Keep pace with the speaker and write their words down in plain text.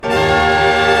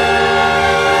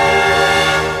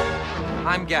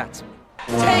Gatsby.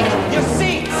 Take your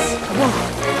seats!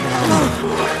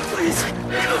 Please,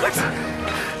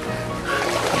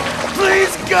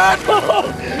 please, God, no!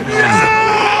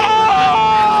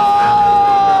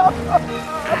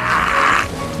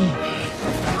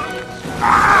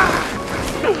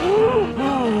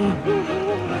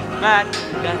 Matt,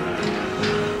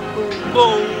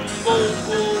 boom, boom,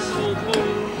 boom, boom, boom, boom.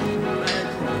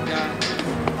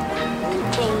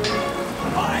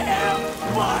 I am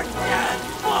fucking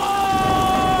full!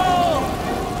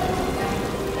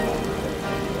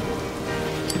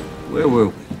 Where were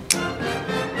we?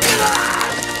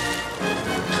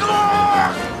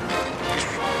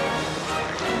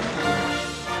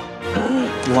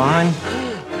 Line.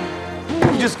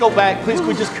 Can we just go back, please? Can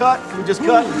we just cut? Can we just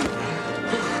cut?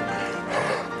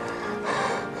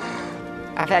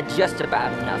 I've had just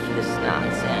about enough of this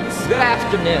nonsense. Good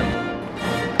afternoon.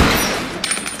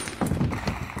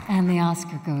 And the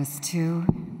Oscar goes to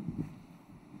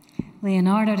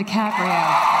Leonardo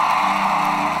DiCaprio.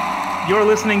 You're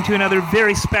listening to another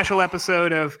very special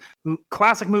episode of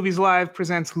Classic Movies Live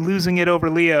presents Losing It Over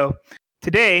Leo.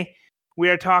 Today, we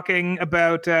are talking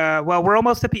about we're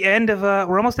almost at the end of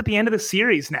the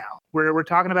series now. We're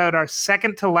talking about our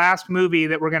second to last movie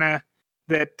that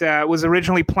was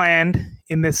originally planned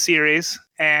in this series,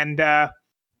 and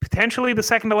potentially the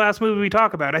second to last movie we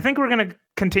talk about. I think we're going to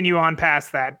continue on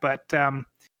past that, but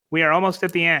we are almost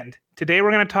at the end. Today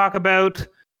we're going to talk about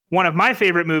one of my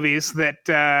favorite movies that,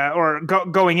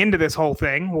 going into this whole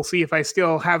thing, we'll see if I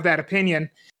still have that opinion.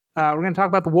 We're going to talk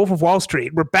about The Wolf of Wall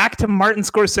Street. We're back to Martin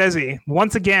Scorsese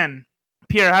once again.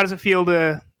 Pierre, how does it feel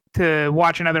to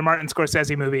watch another Martin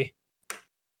Scorsese movie?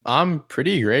 I'm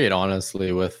pretty great,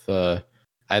 honestly, with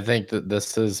I think that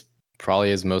this is probably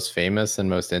his most famous and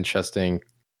most interesting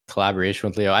collaboration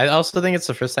with Leo. I also think it's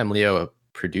the first time Leo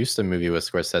produced a movie with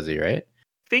Scorsese, right?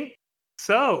 Think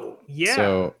so. Yeah.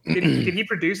 So did he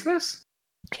produce this?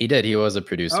 He did. He was a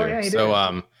producer. Oh, yeah, he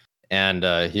so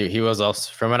did. He was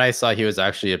also, from what I saw, he was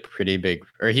actually a pretty big,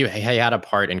 or he had a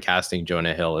part in casting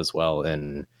Jonah Hill as well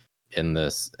in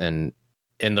this, and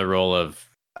in the role of,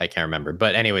 I can't remember,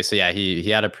 but anyway, so yeah, he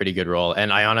had a pretty good role,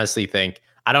 and I honestly think,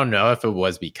 I don't know if it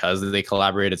was because they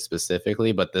collaborated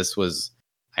specifically, but this was,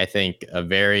 I think, a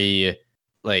very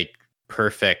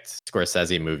perfect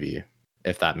Scorsese movie,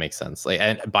 if that makes sense,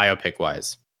 and biopic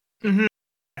wise. Mm-hmm.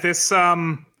 This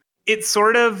it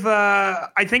sort of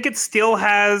I think it still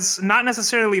has not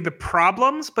necessarily the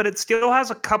problems, but it still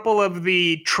has a couple of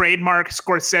the trademark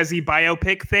Scorsese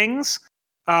biopic things.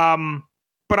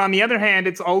 But on the other hand,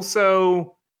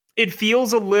 it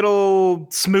feels a little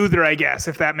smoother, I guess,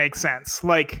 if that makes sense.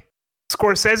 Like,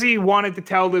 Scorsese wanted to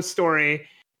tell this story,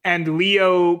 and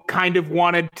Leo clearly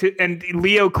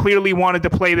wanted to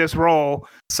play this role.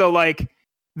 So,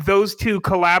 those two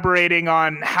collaborating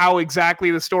on how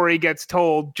exactly the story gets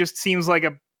told just seems like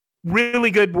a really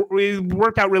good, it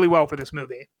worked out really well for this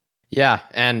movie. Yeah,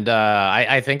 and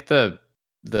I think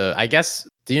I guess,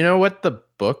 do you know what the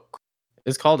book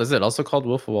is called? Is it also called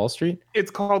Wolf of Wall Street? It's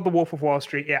called The Wolf of Wall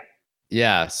Street, yeah.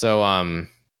 Yeah, so I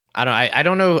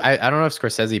don't know if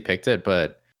Scorsese picked it,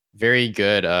 but very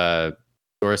good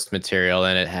source material,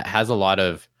 and it has a lot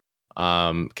of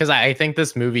because I think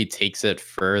this movie takes it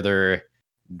further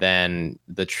than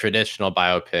the traditional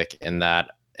biopic in that,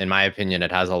 in my opinion,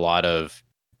 it has a lot of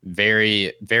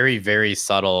very, very, very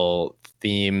subtle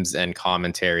themes and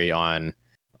commentary on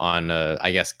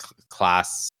I guess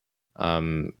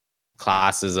classism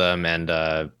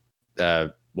and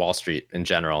Wall Street in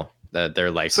general, their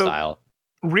lifestyle.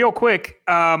 So, real quick,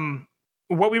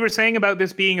 what we were saying about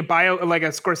this being a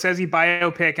Scorsese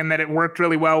biopic, and that it worked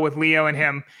really well with Leo and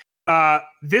him.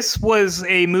 This was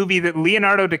a movie that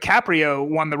Leonardo DiCaprio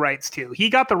won the rights to. He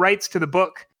got the rights to the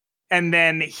book, and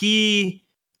then he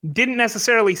didn't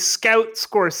necessarily scout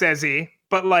Scorsese,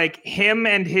 but him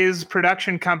and his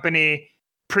production company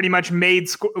pretty much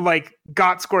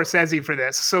got Scorsese for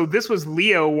this. So this was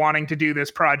Leo wanting to do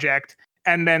this project,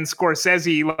 and then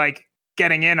Scorsese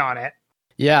getting in on it.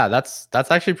 Yeah, that's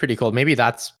actually pretty cool. Maybe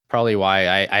that's probably why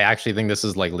I actually think this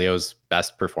is Leo's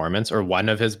best performance, or one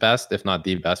of his best, if not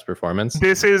the best performance.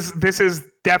 This is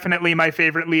definitely my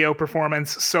favorite Leo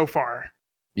performance so far.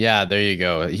 Yeah, there you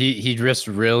go. He just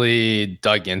really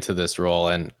dug into this role,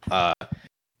 and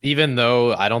even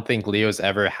though I don't think Leo's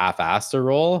ever half-assed a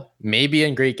role, maybe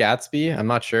in Great Gatsby, I'm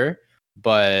not sure,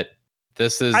 but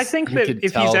this is. I think that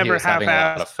if he's ever half-assed,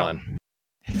 a lot of fun.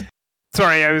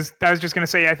 Sorry, I was just going to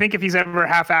say, I think if he's ever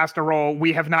half-assed a role,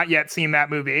 we have not yet seen that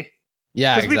movie.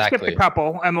 Yeah, exactly. We've skipped a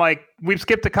couple, and we've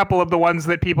skipped a couple of the ones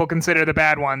that people consider the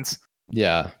bad ones.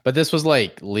 Yeah, but this was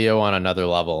Leo on another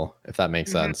level, if that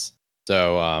makes sense.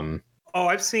 So Oh,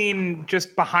 I've seen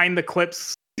just behind the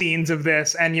clips scenes of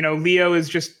this, and Leo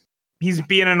is he's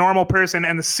being a normal person,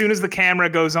 and as soon as the camera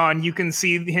goes on, you can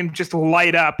see him just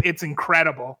light up. It's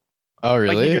incredible. Oh,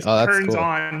 really? Like he just that's turns cool.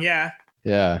 on. Yeah.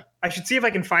 Yeah. I should see if I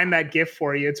can find that GIF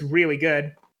for you. It's really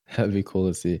good. That'd be cool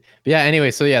to see. But yeah,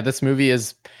 anyway, so yeah, this movie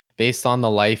is based on the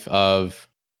life of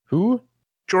who?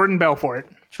 Jordan Belfort.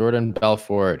 Jordan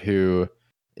Belfort, who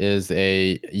is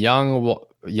a young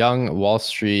Wall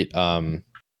Street. I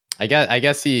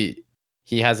guess he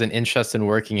has an interest in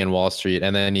working in Wall Street,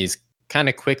 and then he's kind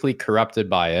of quickly corrupted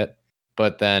by it,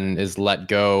 but then is let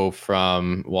go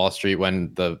from Wall Street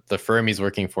when the firm he's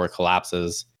working for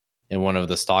collapses in one of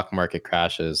the stock market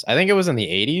crashes. I think it was in the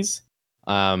 80s.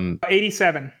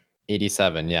 87.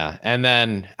 87, yeah. And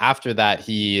then after that,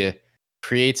 he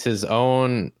creates his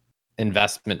own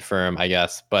investment firm, I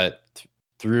guess, but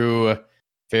through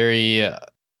very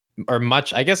or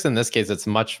much, I guess in this case, it's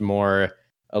much more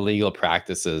illegal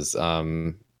practices.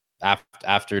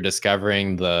 After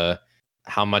discovering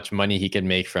how much money he could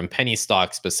make from penny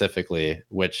stock specifically,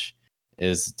 which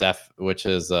is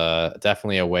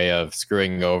definitely a way of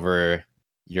screwing over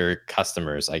your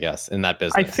customers, I guess, in that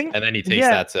business. I think, and then he takes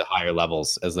that to higher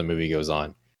levels as the movie goes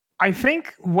on. I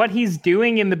think what he's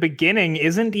doing in the beginning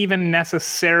isn't even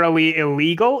necessarily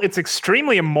illegal. It's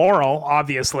extremely immoral,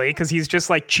 obviously, because he's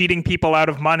just like cheating people out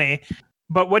of money.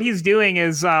 But what he's doing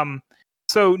is,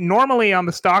 so normally on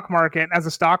the stock market, as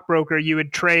a stockbroker, you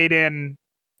would trade in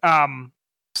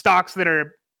stocks that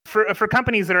are for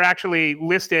companies that are actually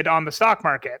listed on the stock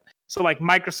market. So like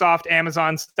Microsoft,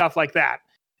 Amazon, stuff like that.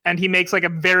 And he makes like a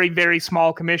very, very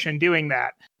small commission doing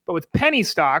that. But with penny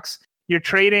stocks, you're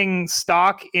trading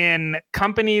stock in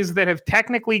companies that have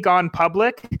technically gone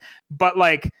public, but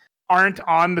like aren't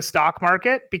on the stock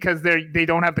market because they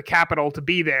don't have the capital to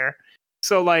be there.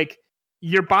 So like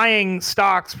you're buying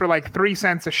stocks for like 3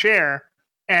 cents a share,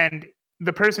 and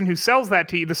the person who sells that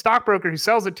to you, the stockbroker who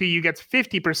sells it to you, gets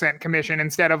 50% commission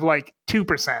instead of like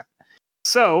 2%.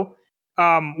 So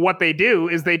what they do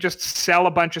is they just sell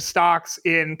a bunch of stocks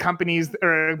in companies,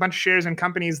 or a bunch of shares in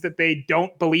companies that they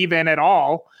don't believe in at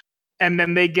all. And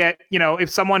then they get, if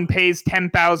someone pays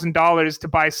 $10,000 to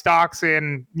buy stocks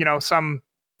in, some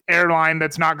airline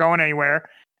that's not going anywhere,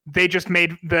 they just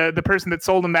made the person that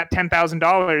sold them that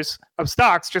 $10,000 of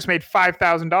stocks just made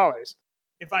 $5,000,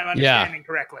 if I'm understanding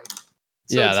correctly.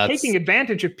 So it's taking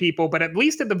advantage of people, but at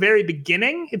least at the very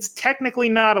beginning, it's technically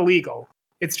not illegal.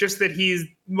 It's just that he's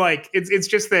like, it's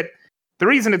just that the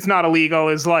reason it's not illegal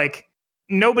is like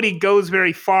nobody goes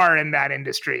very far in that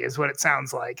industry, is what it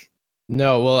sounds like.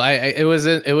 No, well, it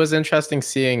was interesting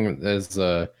seeing as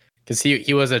because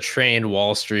he was a trained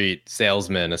Wall Street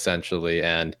salesman essentially,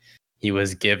 and he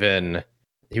was given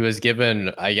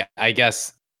I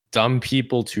guess dumb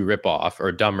people to rip off,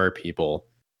 or dumber people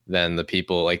than the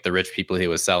people, like the rich people he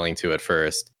was selling to at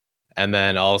first, and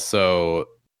then also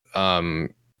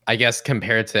I guess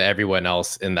compared to everyone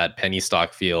else in that penny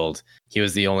stock field, he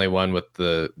was the only one with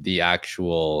the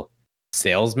actual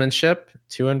salesmanship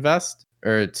to invest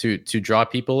or to draw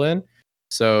people in.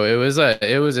 So it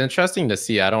was interesting to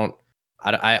see.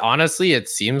 I honestly, it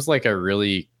seems like a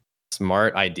really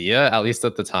smart idea, at least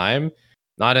at the time.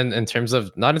 Not in terms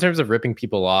of ripping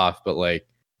people off, but like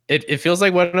it feels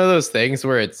like one of those things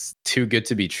where it's too good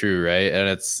to be true, right?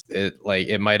 And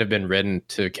it might have been written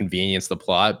to convenience the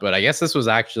plot, but I guess this was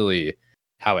actually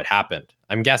how it happened,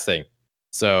 I'm guessing.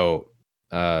 So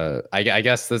I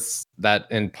guess that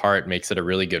in part makes it a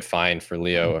really good find for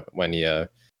Leo when he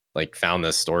found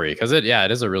this story, because it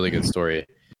is a really good story.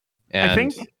 And I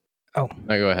think. No,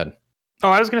 go ahead. Oh,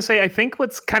 I was going to say, I think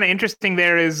what's kind of interesting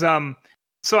there is,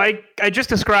 so I just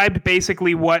described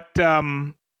basically what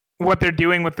they're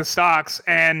doing with the stocks,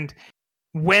 and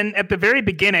when at the very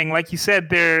beginning, like you said,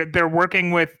 they're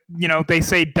working with, they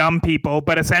say dumb people,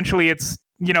 but essentially it's,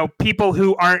 people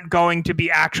who aren't going to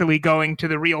be actually going to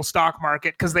the real stock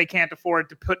market because they can't afford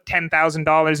to put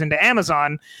 $10,000 into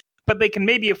Amazon, but they can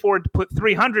maybe afford to put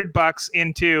 $300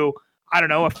 into, I don't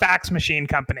know, a fax machine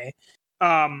company.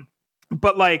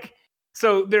 But like,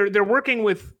 so they're working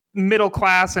with middle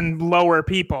class and lower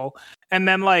people. And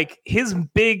then like his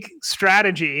big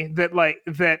strategy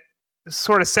that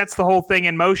sort of sets the whole thing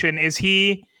in motion is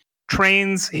he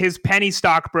trains his penny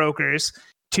stockbrokers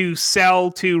to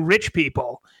sell to rich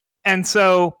people. And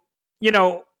so,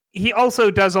 he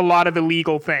also does a lot of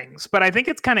illegal things, but I think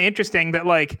it's kind of interesting that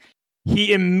like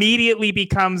he immediately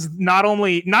becomes not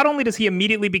only does he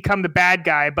immediately become the bad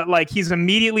guy, but like he's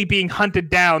immediately being hunted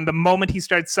down the moment he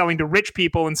starts selling to rich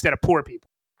people instead of poor people,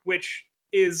 which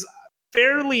is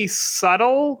fairly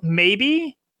subtle,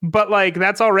 maybe, but like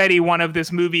that's already one of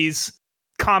this movie's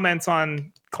comments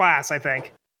on class, I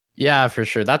think. Yeah, for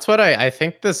sure. That's what I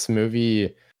think this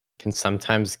movie can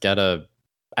sometimes get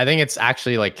I think it's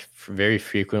actually like very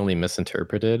frequently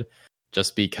misinterpreted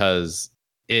just because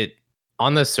it,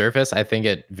 on the surface, I think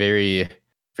it very,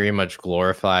 very much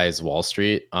glorifies Wall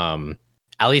Street.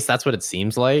 At least that's what it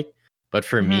seems like. But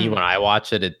for me, when I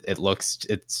watch it,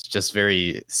 it's just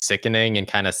very sickening and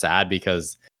kind of sad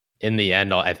because in the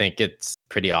end, I think it's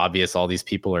pretty obvious all these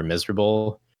people are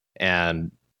miserable,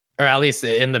 or at least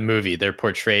in the movie, they're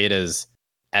portrayed as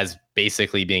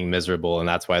basically being miserable, and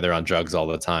that's why they're on drugs all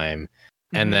the time.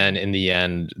 And then in the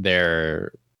end,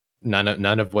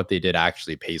 none of what they did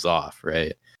actually pays off,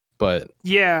 right? But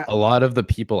yeah, a lot of the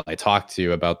people I talk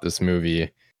to about this movie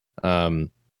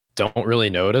don't really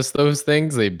notice those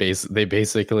things. They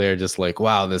basically are just like,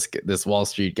 wow, this Wall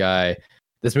Street guy.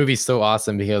 This movie's so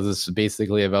awesome because it's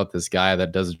basically about this guy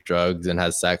that does drugs and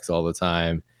has sex all the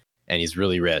time, and he's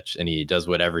really rich and he does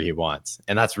whatever he wants.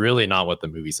 And that's really not what the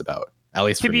movie's about, at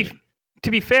least for me. To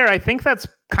be fair, I think that's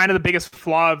kind of the biggest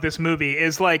flaw of this movie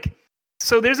is like,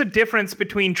 so there's a difference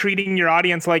between treating your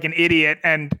audience like an idiot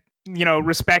and,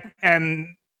 respect. And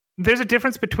there's a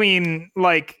difference between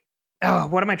like,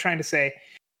 what am I trying to say?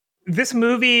 This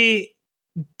movie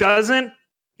doesn't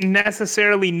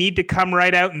necessarily need to come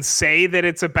right out and say that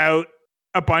it's about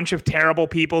a bunch of terrible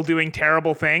people doing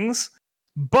terrible things,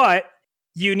 but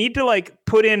you need to like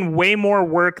put in way more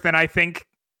work than I think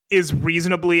is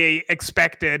reasonably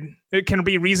expected. It can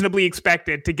be reasonably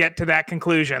expected to get to that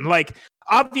conclusion. Like,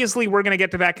 obviously we're going to get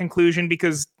to that conclusion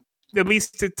because at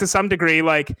least to some degree,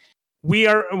 like we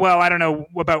are, well, I don't know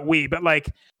about we, but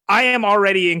like I am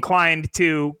already inclined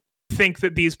to think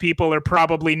that these people are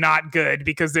probably not good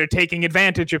because they're taking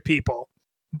advantage of people.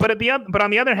 But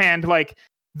on the other hand, like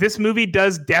this movie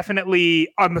does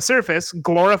definitely on the surface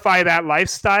glorify that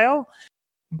lifestyle.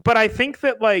 But I think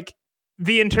that like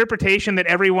the interpretation that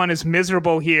everyone is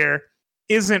miserable here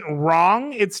isn't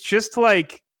wrong. It's just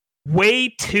like way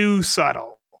too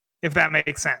subtle, if that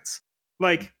makes sense.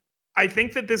 Like, I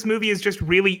think that this movie is just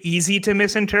really easy to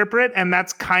misinterpret, and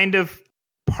that's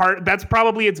that's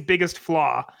probably its biggest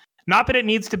flaw. Not that it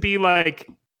needs to be like,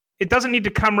 it doesn't need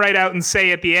to come right out and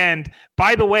say at the end,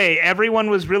 by the way, everyone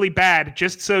was really bad,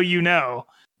 just so you know.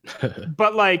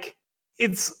 But like,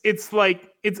 it's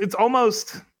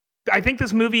almost, I think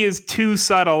this movie is too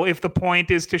subtle if the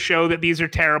point is to show that these are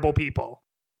terrible people,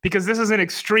 because this is an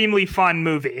extremely fun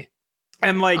movie.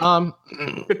 And like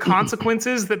the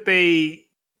consequences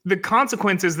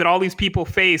that all these people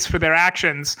face for their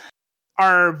actions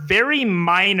are very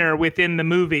minor within the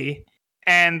movie.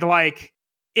 And like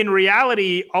in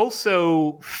reality,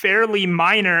 also fairly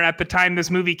minor at the time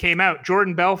this movie came out.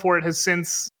 Jordan Belfort has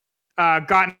since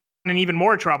gotten in even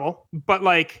more trouble, but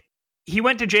like he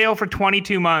went to jail for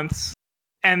 22 months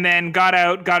and then got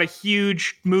out, got a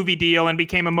huge movie deal, and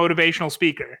became a motivational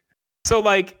speaker. So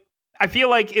like, I feel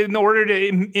like in order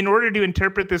to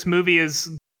interpret this movie as,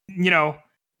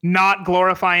 not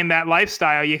glorifying that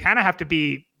lifestyle, you kind of have to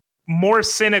be more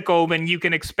cynical than you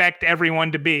can expect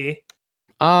everyone to be.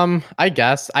 I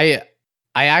guess I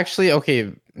actually,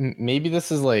 okay, maybe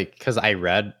this is like because I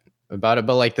read about it,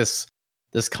 but like this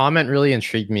comment really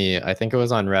intrigued me. I think it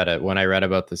was on Reddit when I read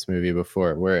about this movie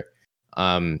before, where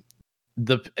I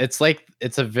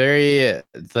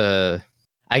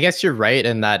guess you're right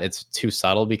in that it's too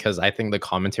subtle, because I think the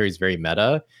commentary is very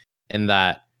meta, in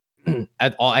that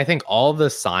I think all the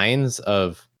signs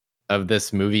of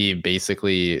this movie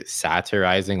basically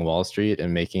satirizing Wall Street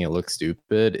and making it look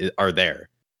stupid are there.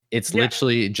 It's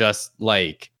literally just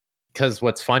like, because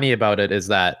what's funny about it is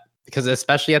that, because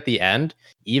especially at the end,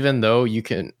 even though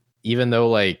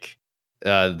like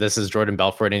this is Jordan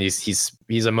Belfort and he's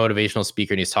a motivational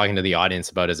speaker and he's talking to the audience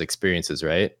about his experiences,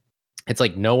 right? It's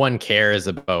like no one cares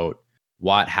about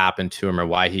what happened to him or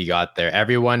why he got there.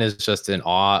 Everyone is just in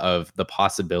awe of the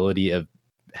possibility of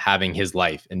having his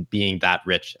life and being that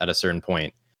rich at a certain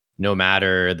point, no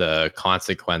matter the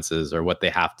consequences or what they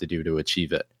have to do to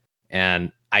achieve it.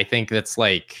 And I think that's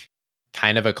like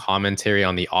kind of a commentary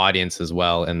on the audience as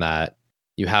well, in that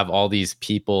you have all these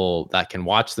people that can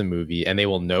watch the movie and they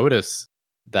will notice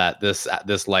that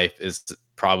this life is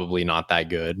probably not that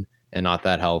good and not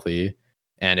that healthy.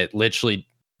 And it literally,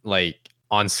 like,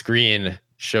 on screen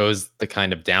shows the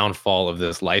kind of downfall of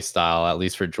this lifestyle, at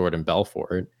least for Jordan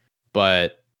Belfort.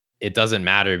 But it doesn't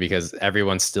matter because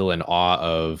everyone's still in awe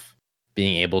of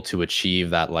being able to achieve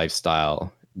that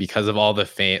lifestyle because of all the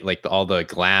fame, like all the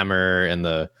glamour and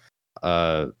the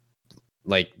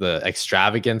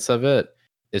extravagance of it.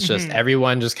 It's just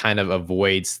everyone just kind of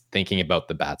avoids thinking about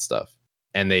the bad stuff,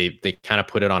 and they kind of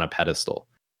put it on a pedestal,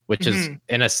 which is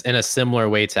in a similar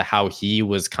way to how he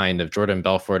was kind of Jordan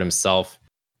Belfort himself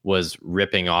was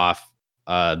ripping off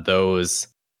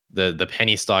the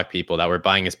penny stock people that were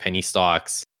buying his penny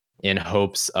stocks in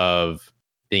hopes of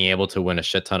being able to win a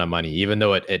shit ton of money, even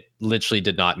though it literally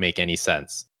did not make any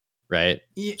sense. Right.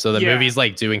 So the movie's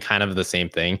like doing kind of the same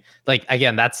thing. Like,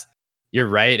 again, you're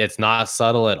right. It's not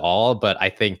subtle at all, but I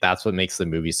think that's what makes the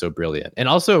movie so brilliant. And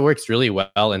also it works really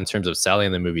well in terms of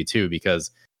selling the movie too,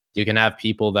 because you can have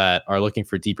people that are looking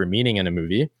for deeper meaning in a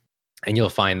movie and you'll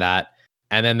find that.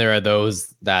 And then there are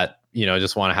those that,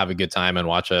 just want to have a good time and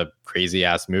watch a crazy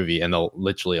ass movie, and they'll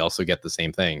literally also get the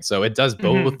same thing. So it does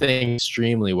both things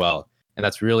extremely well. And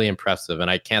that's really impressive. And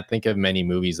I can't think of many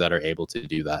movies that are able to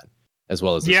do that as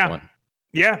well as this one.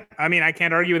 Yeah. I mean, I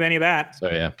can't argue with any of that. So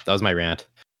yeah, that was my rant.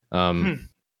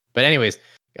 But anyways,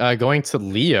 going to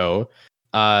Leo,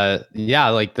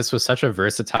 like this was such a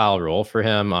versatile role for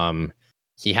him.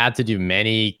 He had to do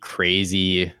many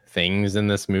crazy things in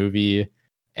this movie,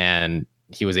 and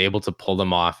he was able to pull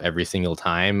them off every single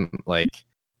time, like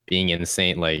being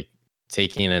insane, like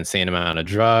taking an insane amount of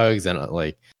drugs and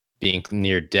like being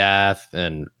near death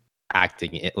and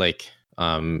acting it like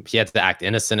he had to act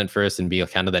innocent at first and be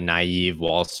kind of the naive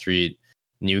Wall Street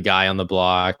new guy on the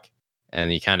block,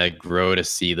 and you kind of grow to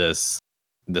see this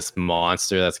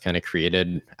monster that's kind of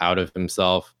created out of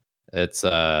himself. It's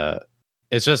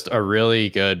just a really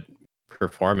good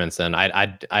performance, and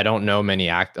I don't know many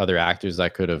other actors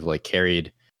that could have like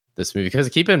carried this movie, because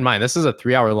keep in mind this is a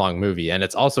 3-hour long movie, and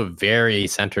it's also very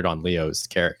centered on Leo's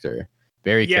character,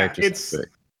 very character centric.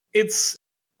 It's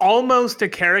almost a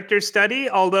character study,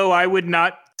 although I would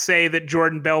not say that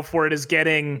Jordan Belfort is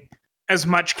getting as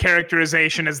much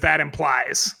characterization as that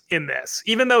implies in this,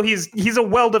 even though he's a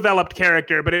well-developed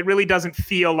character, but it really doesn't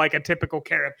feel like a typical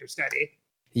character study.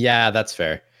 Yeah, that's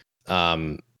fair.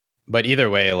 But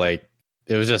either way, like,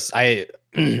 it was just,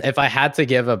 if I had to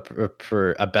give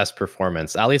a best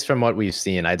performance, at least from what we've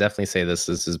seen, I definitely say this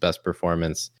is his best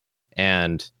performance.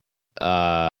 And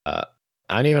I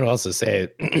don't even know what else to say.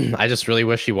 I just really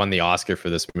wish he won the Oscar for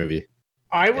this movie.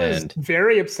 I was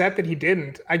very upset that he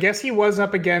didn't. I guess he was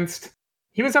up against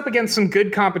some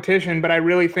good competition, but I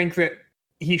really think that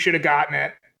he should have gotten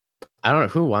it. I don't know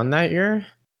who won that year.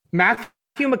 Matthew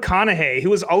McConaughey, who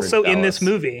was also in this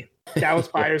movie, Dallas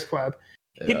Buyers Club.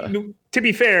 Yeah. To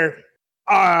be fair,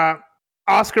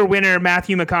 Oscar winner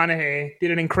Matthew McConaughey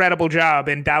did an incredible job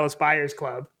in Dallas Buyers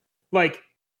Club. Like,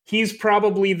 he's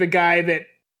probably the guy that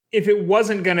if it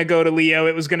wasn't going to go to Leo,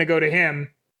 it was going to go to him.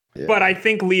 Yeah. But I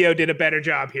think Leo did a better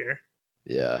job here.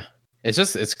 Yeah.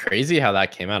 It's crazy how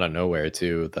that came out of nowhere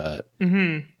too. That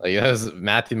like that was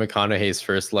Matthew McConaughey's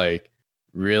first like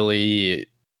really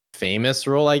famous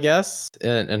role, I guess,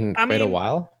 in quite a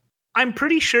while. I'm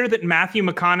pretty sure that Matthew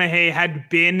McConaughey had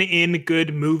been in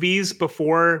good movies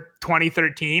before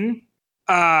 2013,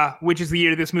 which is the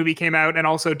year this movie came out, and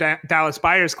also Dallas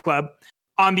Buyers Club.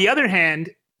 On the other hand,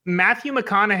 Matthew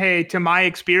McConaughey, to my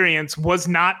experience, was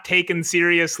not taken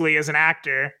seriously as an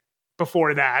actor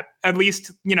before that. At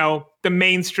least, the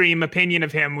mainstream opinion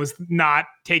of him was not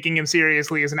taking him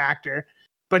seriously as an actor.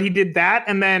 But he did that,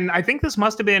 and then I think this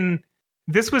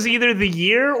was either the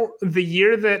year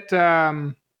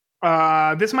that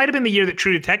this might have been the year that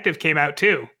True Detective came out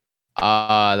too.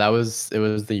 It was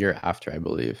the year after, I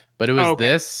believe. But it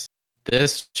was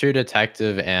this True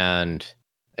Detective and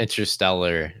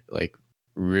Interstellar like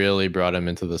really brought him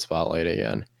into the spotlight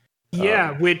again.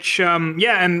 Yeah,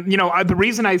 the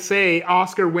reason I say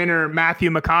Oscar winner Matthew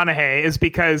McConaughey is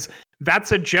because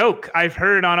that's a joke I've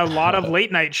heard on a lot of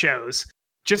late night shows.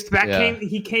 Just that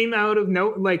he came out of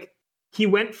he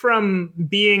went from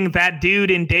being that dude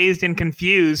in Dazed and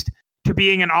Confused to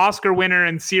being an Oscar winner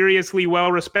and seriously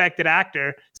well-respected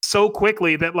actor so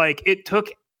quickly that it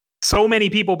took so many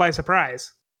people by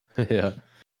surprise. Yeah,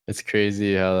 it's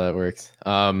crazy how that works.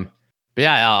 But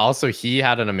yeah, also he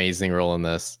had an amazing role in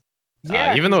this.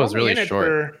 Yeah, even though it was really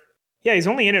short. He's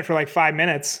only in it for 5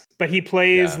 minutes, but he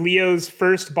plays Leo's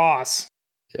first boss.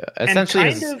 Yeah,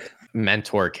 essentially his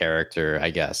mentor character, I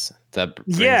guess, that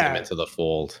brings him into the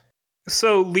fold.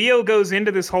 So Leo goes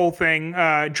into this whole thing,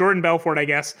 Jordan Belfort, I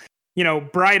guess,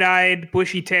 bright-eyed,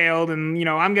 bushy-tailed, and,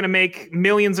 I'm going to make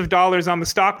millions of dollars on the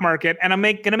stock market, and I'm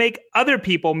going to make other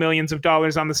people millions of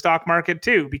dollars on the stock market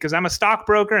too, because I'm a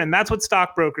stockbroker, and that's what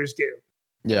stockbrokers do.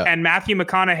 Yeah. And Matthew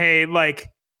McConaughey,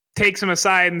 takes him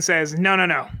aside and says,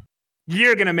 no,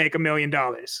 you're going to make $1 million.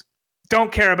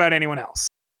 Don't care about anyone else.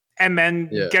 And then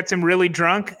gets him really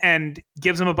drunk and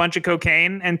gives him a bunch of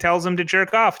cocaine and tells him to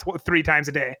jerk off 3 times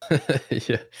a day.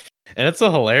 Yeah. And it's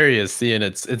a hilarious scene.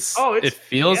 It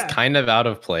feels kind of out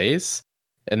of place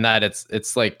in that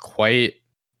it's quite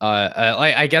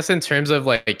Like I guess in terms of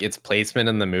like its placement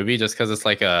in the movie, just because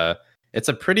it's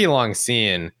a pretty long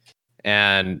scene,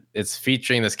 and it's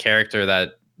featuring this character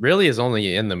that really is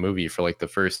only in the movie for like the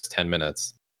first 10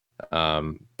 minutes.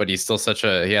 But he's still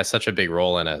he has such a big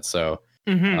role in it. So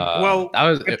well, that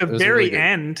was at the it was very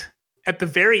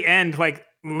really end, like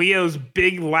Leo's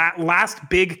big last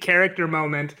big character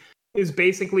moment is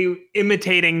basically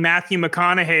imitating Matthew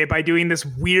McConaughey by doing this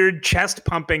weird chest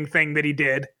pumping thing that he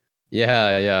did.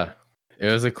 Yeah.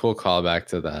 It was a cool callback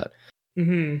to that.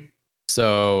 Mm-hmm.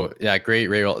 So yeah, great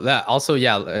role. That also,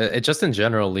 it just in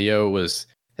general, this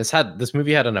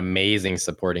movie had an amazing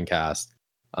supporting cast.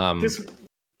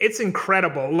 It's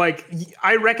incredible. Like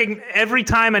I reckon every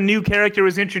time a new character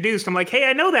was introduced, I'm like, hey,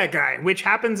 I know that guy, which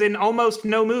happens in almost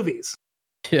no movies.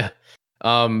 Yeah.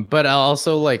 But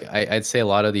also like I'd say a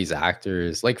lot of these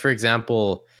actors, like for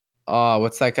example,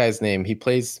 what's that guy's name? He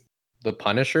plays the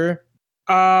Punisher.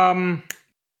 John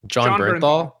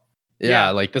Bernthal.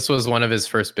 Yeah, like this was one of his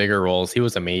first bigger roles. He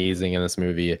was amazing in this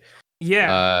movie.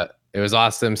 Yeah. It was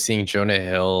awesome seeing Jonah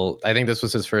Hill. I think this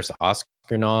was his first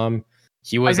Oscar nom.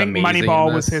 He was amazing. I think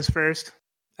Moneyball was his first.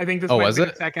 I think this was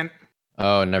his second.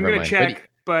 Oh, never I'm gonna mind. check,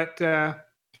 but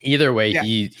either way,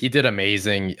 he did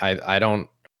amazing. I don't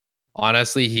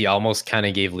honestly. He almost kind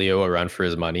of gave Leo a run for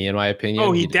his money, in my opinion.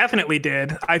 Oh, he definitely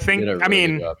did. I think. I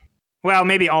mean, well,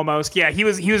 maybe almost. Yeah, he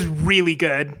was really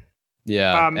good.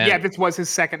 Yeah. This was his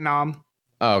second nom.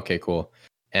 Oh, okay, cool.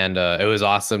 And it was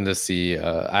awesome to see.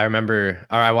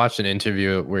 I watched an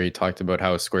interview where he talked about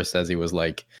how Scorsese was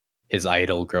like his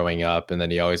idol growing up, and then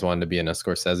he always wanted to be in a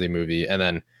Scorsese movie. And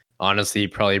then honestly, he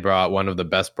probably brought one of the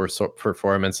best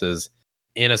performances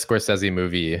in a Scorsese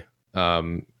movie,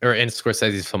 or in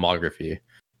Scorsese's filmography.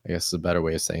 I guess is a better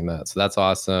way of saying that. So that's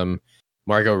awesome.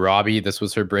 Margot Robbie, this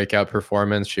was her breakout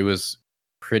performance. She was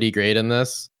pretty great in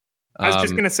this. I was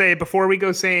just going to say, before we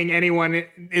go saying anyone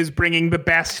is bringing the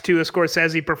best to a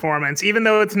Scorsese performance, even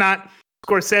though it's not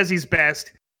Scorsese's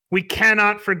best, we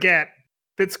cannot forget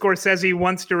that Scorsese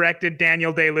once directed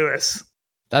Daniel Day-Lewis.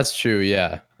 That's true,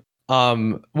 yeah.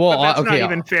 Well, but that's not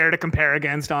even fair to compare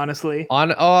against, honestly.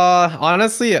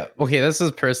 Honestly, okay, this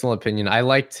is personal opinion. I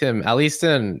liked him, at least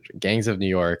in Gangs of New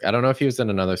York. I don't know if he was in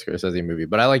another Scorsese movie,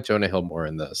 but I like Jonah Hill more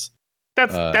in this.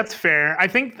 That's fair. I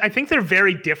think they're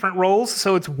very different roles,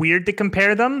 so it's weird to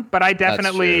compare them. But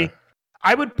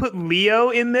I would put Leo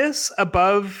in this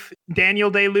above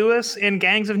Daniel Day-Lewis in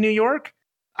Gangs of New York.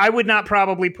 I would not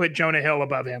probably put Jonah Hill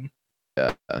above him.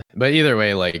 Yeah, but either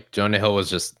way, like Jonah Hill was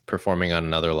just performing on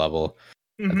another level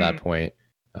at that point.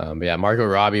 But yeah, Margot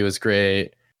Robbie was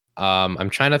great. I'm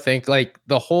trying to think, like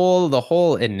the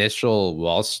whole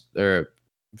initial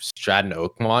Stratton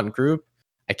Oakmont group.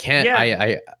 I can't.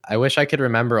 Yeah. I wish I could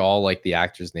remember all like the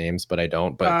actors' names, but I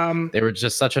don't. But they were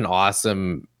just such an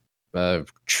awesome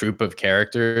troupe of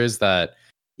characters that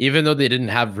even though they didn't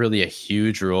have really a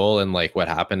huge role in like what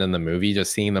happened in the movie,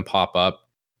 just seeing them pop up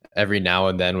every now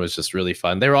and then was just really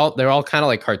fun. They're all kind of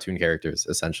like cartoon characters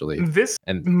essentially. This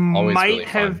might really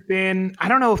have been, I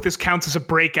don't know if this counts as a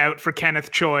breakout for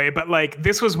Kenneth Choi, but like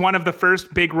this was one of the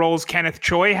first big roles Kenneth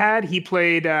Choi had. He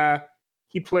played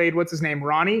what's his name?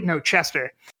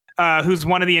 Chester, who's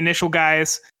one of the initial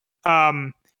guys,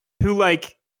 who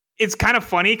like, it's kind of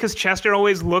funny because Chester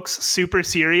always looks super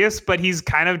serious, but he's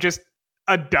kind of just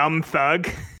a dumb thug.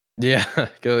 Yeah,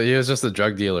 he was just a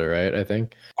drug dealer, right? I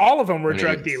think all of them were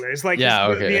drug dealers. Like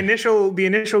the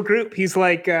initial group. He's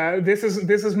like, this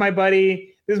is my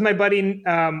buddy. This is my buddy.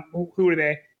 Who are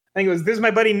they? I think it was, this is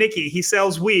my buddy Nicky. He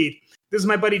sells weed. This is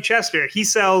my buddy Chester. He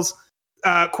sells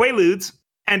Quaaludes,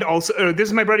 and also this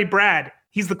is my buddy Brad.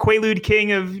 He's the Quaalude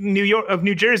king of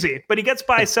New Jersey, but he gets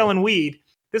by selling weed.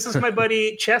 This is my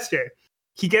buddy Chester.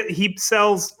 He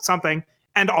sells something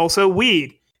and also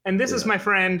weed. And this is my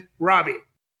friend Robbie.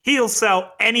 He'll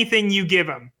sell anything you give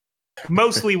him,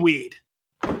 mostly weed.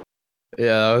 Yeah,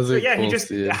 that was cool he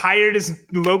just hired his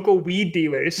local weed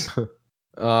dealers.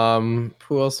 Who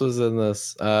else was in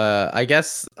this? I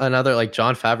guess another, like,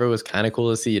 Jon Favreau was kind of cool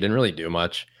to see. He didn't really do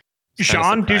much.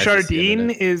 Jean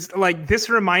Dujardin is like, this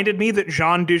reminded me that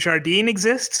Jean Dujardin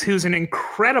exists, who's an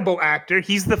incredible actor.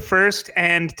 He's the first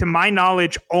and, to my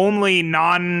knowledge, only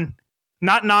not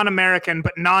non-American,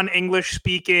 but non-English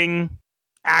speaking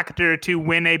actor to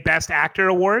win a Best Actor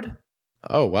award.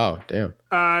 Oh, wow. Damn.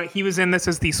 He was in this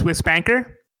as the Swiss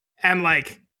banker. And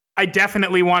like, I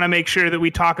definitely want to make sure that we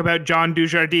talk about Jean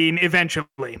Dujardin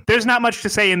eventually. There's not much to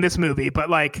say in this movie, but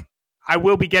like, I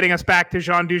will be getting us back to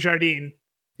Jean Dujardin.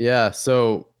 Yeah.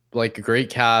 So like, a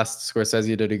great cast.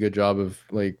 Scorsese did a good job of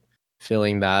like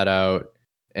filling that out.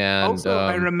 And also,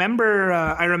 I remember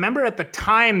at the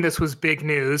time this was big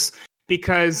news,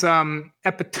 because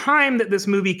at the time that this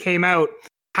movie came out,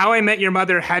 How I Met Your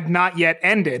Mother had not yet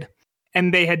ended,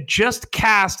 and they had just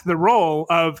cast the role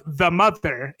of the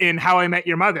mother in How I Met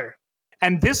Your Mother.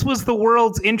 And this was the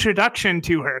world's introduction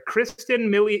to her. Kristen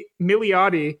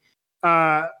Milioti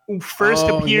first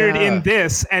appeared in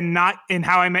this and not in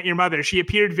How I Met Your Mother. She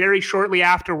appeared very shortly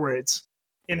afterwards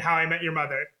in How I Met Your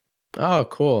Mother. Oh,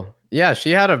 cool. Yeah,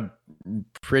 she had a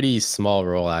pretty small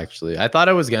role, actually. I thought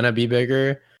it was going to be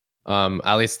bigger,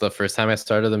 at least the first time I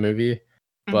started the movie.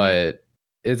 But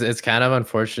it's kind of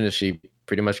unfortunate she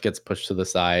pretty much gets pushed to the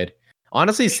side.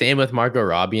 Honestly, same with Margot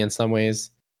Robbie in some ways.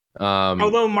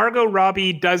 Although Margot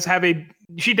Robbie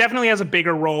she definitely has a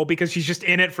bigger role because she's just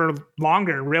in it for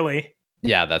longer, really.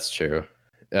 Yeah, that's true.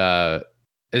 It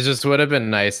just would have been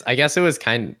nice. I guess it was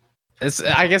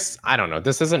I don't know.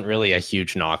 This isn't really a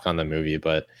huge knock on the movie,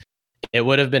 but it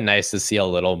would have been nice to see a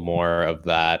little more of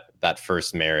that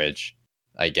first marriage,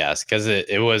 I guess, because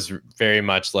it was very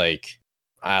much like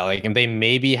they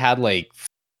maybe had like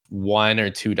 1 or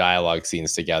 2 dialogue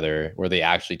scenes together where they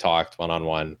actually talked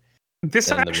one-on-one.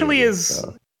 This actually is.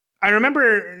 So. I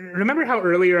remember how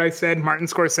earlier I said Martin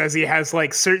Scorsese has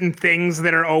like certain things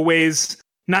that are always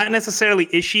not necessarily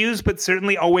issues, but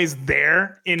certainly always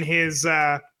there in his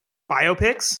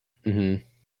biopics.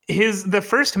 The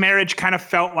first marriage kind of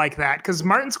felt like that because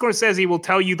Martin Scorsese will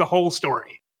tell you the whole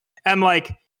story, and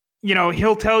like, you know,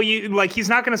 he'll tell you like he's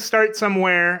not going to start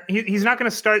somewhere. He's not going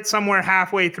to start somewhere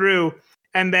halfway through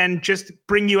and then just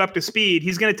bring you up to speed.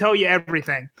 He's going to tell you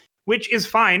everything, which is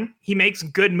fine. He makes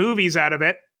good movies out of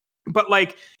it. But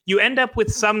like you end up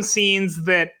with some scenes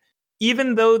that,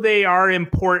 even though they are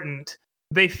important,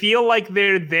 they feel like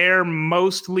they're there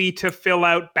mostly to fill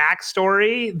out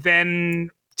backstory than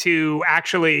to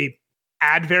actually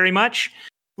add very much.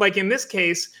 Like in this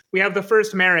case, we have the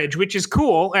first marriage, which is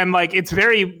cool. And like, it's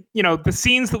very, you know, the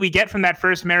scenes that we get from that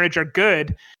first marriage are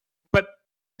good. But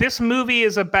this movie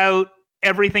is about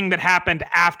everything that happened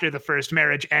after the first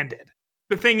marriage ended.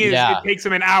 The thing is, It takes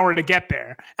him an hour to get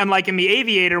there. And like in The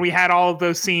Aviator, we had all of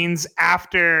those scenes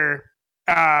after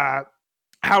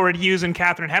Howard Hughes and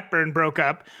Katharine Hepburn broke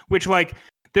up, which like,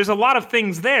 there's a lot of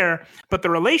things there, but the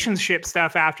relationship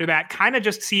stuff after that kind of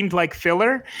just seemed like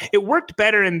filler. It worked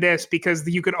better in this because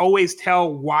you could always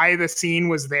tell why the scene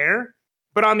was there.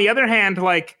 But on the other hand,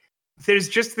 like there's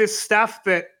just this stuff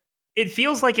that it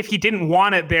feels like if he didn't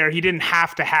want it there, he didn't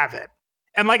have to have it.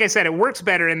 And like I said, it works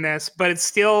better in this, but it's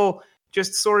still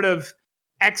just sort of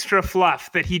extra fluff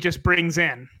that he just brings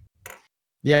in.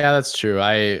 Yeah, that's true.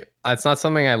 It's not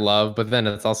something I love, but then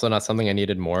it's also not something I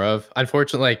needed more of.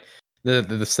 Unfortunately, like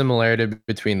the similarity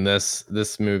between this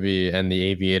movie and The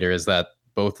Aviator is that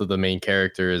both of the main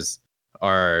characters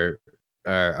are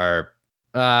I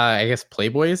guess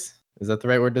playboys. Is that the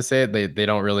right word to say it? They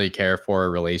don't really care for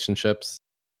relationships.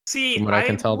 See, from what I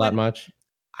can tell that much.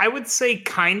 I would say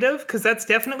kind of, because that's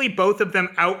definitely both of them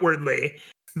outwardly.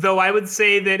 Though I would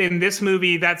say that in this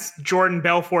movie, that's Jordan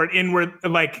Belfort inward,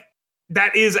 like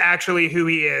that is actually who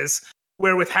he is.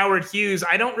 Where with Howard Hughes,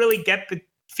 I don't really get the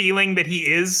feeling that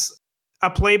he is a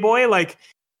playboy. Like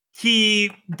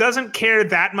he doesn't care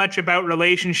that much about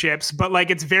relationships, but like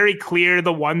it's very clear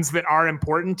the ones that are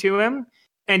important to him.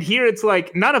 And here it's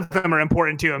like none of them are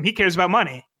important to him. He cares about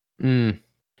money.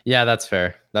 Yeah, that's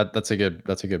fair. That's a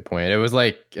good point. It was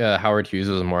like Howard Hughes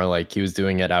was more like he was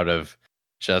doing it out of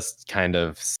just kind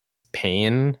of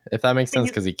pain, if that makes sense,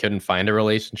 because he couldn't find a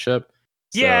relationship.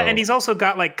 Yeah, and he's also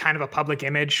got like kind of a public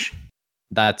image.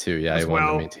 That too, yeah, he wanted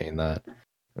to maintain that.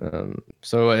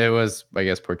 So it was, I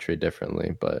guess, portrayed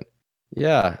differently, but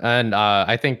yeah, and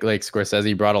I think like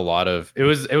Scorsese brought a lot of it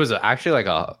was actually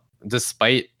like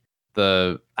despite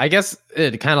I guess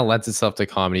it kind of lends itself to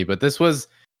comedy, but this was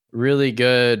really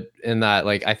good in that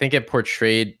like I think it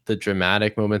portrayed the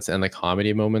dramatic moments and the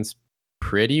comedy moments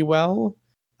pretty well.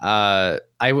 I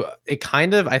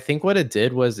think what it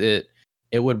did was it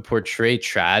would portray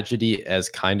tragedy as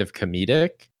kind of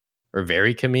comedic or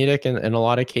very comedic in a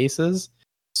lot of cases.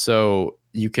 So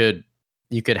you could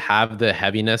have the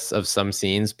heaviness of some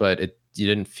scenes, but you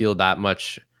didn't feel that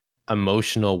much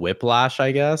emotional whiplash,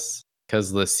 I guess,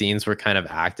 because the scenes were kind of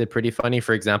acted pretty funny.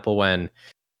 For example, when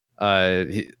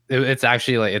it's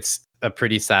actually like it's a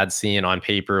pretty sad scene on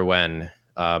paper when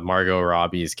Margot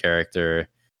Robbie's character,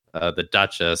 the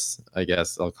Duchess, I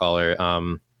guess I'll call her,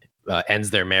 ends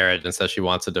their marriage and says she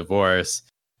wants a divorce.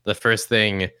 The first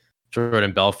thing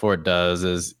Jordan Belfort does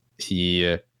is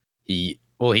he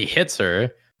hits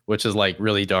her, which is like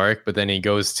really dark, but then he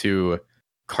goes to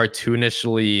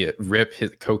cartoonishly rip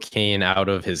his cocaine out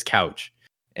of his couch.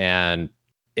 And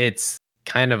it's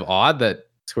kind of odd that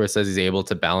Scorsese is able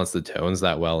to balance the tones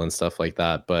that well and stuff like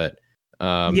that. But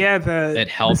Yeah, the it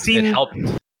helped. scene- It helped.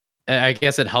 I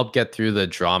guess it helped get through the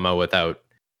drama without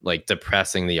like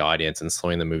depressing the audience and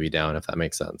slowing the movie down, if that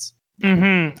makes sense.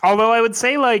 Although I would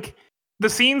say like the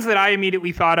scenes that I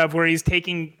immediately thought of where he's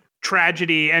taking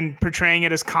tragedy and portraying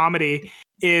it as comedy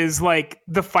is like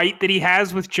the fight that he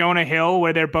has with Jonah Hill,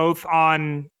 where they're both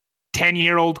on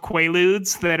 10-year-old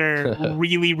Quaaludes that are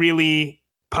really, really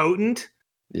potent.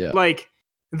 Yeah. Like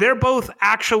they're both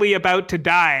actually about to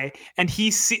die, and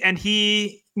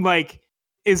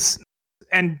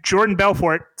Jordan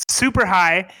Belfort, super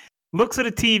high, looks at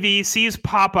a TV, sees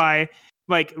Popeye,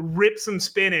 like rip some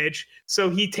spinach. So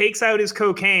he takes out his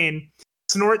cocaine,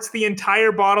 snorts the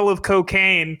entire bottle of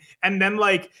cocaine, and then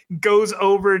like goes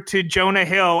over to Jonah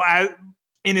Hill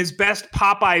in his best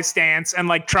Popeye stance and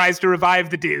like tries to revive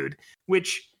the dude,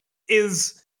 which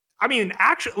is, I mean,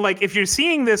 actually, like if you're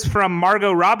seeing this from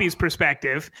Margot Robbie's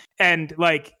perspective and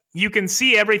like you can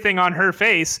see everything on her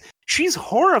face, she's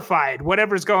horrified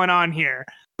whatever's going on here.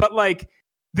 But like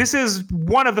this is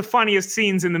one of the funniest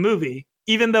scenes in the movie,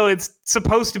 even though it's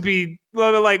supposed to be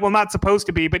not supposed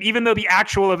to be, but even though the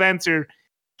actual events are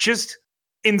just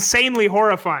insanely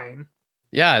horrifying.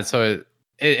 Yeah, so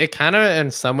it kind of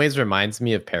in some ways reminds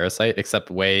me of Parasite, except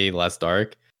way less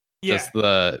dark. Yeah. Just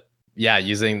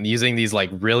using these like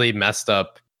really messed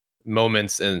up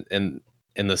moments in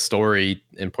the story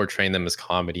and portraying them as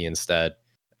comedy instead.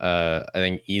 I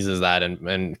think eases that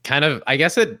and kind of, I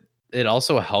guess it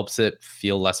also helps it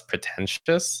feel less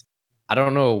pretentious. I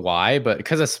don't know why, but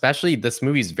because especially this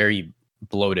movie is very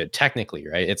bloated technically,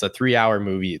 right? It's a 3-hour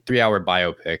movie, 3-hour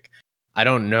biopic. I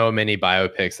don't know many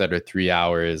biopics that are 3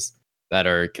 hours that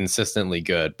are consistently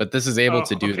good, but this is able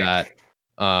to do that.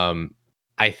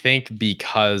 I think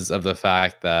because of the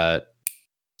fact that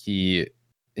he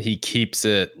keeps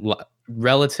it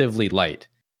relatively light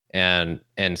and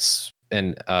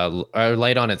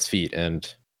light on its feet,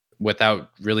 and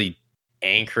without really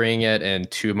anchoring it in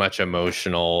too much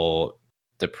emotional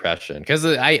depression. Because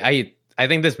I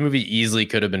think this movie easily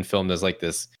could have been filmed as like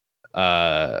this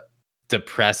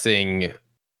depressing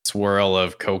swirl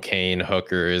of cocaine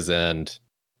hookers and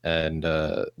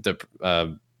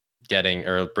getting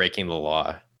or breaking the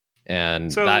law,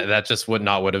 and so, that just would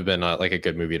have been like a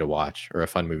good movie to watch or a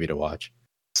fun movie to watch.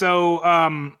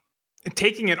 So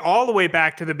taking it all the way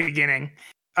back to the beginning,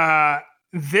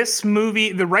 this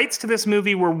movie, the rights to this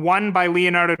movie were won by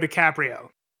Leonardo DiCaprio.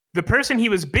 The person he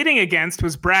was bidding against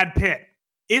was Brad Pitt.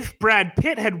 If Brad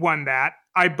Pitt had won that,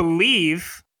 I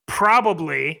believe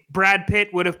probably Brad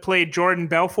Pitt would have played Jordan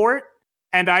Belfort.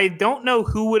 And I don't know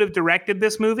who would have directed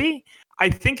this movie. I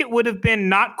think it would have been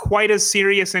not quite as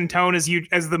serious in tone as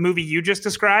the movie you just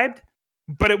described,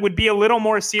 but it would be a little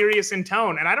more serious in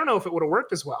tone. And I don't know if it would have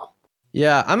worked as well.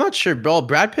 Yeah, I'm not sure. Bro,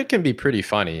 Brad Pitt can be pretty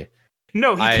funny.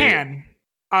 No, he can.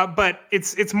 But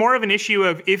it's more of an issue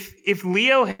of if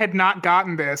Leo had not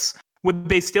gotten this, would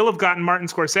they still have gotten Martin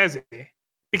Scorsese?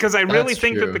 Because I really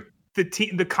think that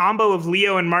the combo of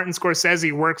Leo and Martin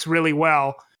Scorsese works really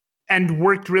well and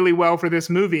worked really well for this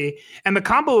movie. And the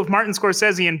combo of Martin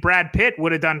Scorsese and Brad Pitt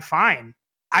would have done fine.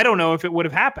 I don't know if it would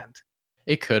have happened.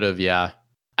 It could have, yeah.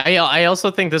 I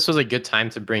also think this was a good time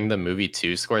to bring the movie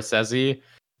to Scorsese.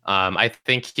 I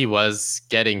think he was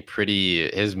getting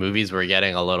his movies were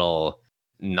getting a little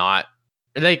not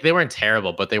like they weren't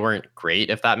terrible, but they weren't great,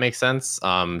 if that makes sense.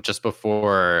 Just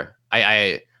before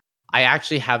I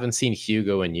actually haven't seen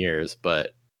Hugo in years,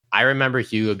 but I remember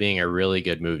Hugo being a really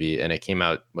good movie, and it came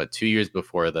out 2 years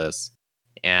before this,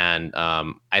 and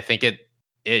I think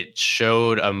it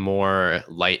showed a more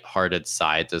lighthearted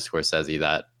side to Scorsese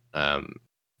that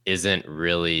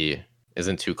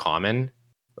isn't too common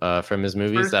from his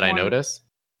movies that I noticed.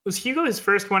 Was Hugo his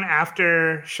first one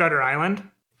after Shutter Island?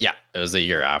 Yeah, it was a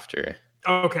year after.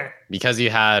 Oh, okay. Because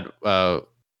you had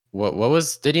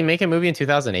did he make a movie in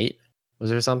 2008? Was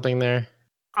there something there?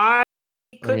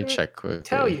 Let me check quickly.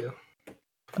 Tell you.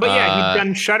 But yeah, he'd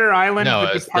done Shutter Island, no,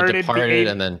 The Departed,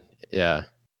 and then yeah.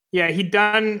 Yeah, he'd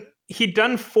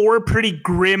done 4 pretty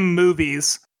grim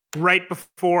movies right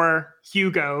before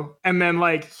Hugo, and then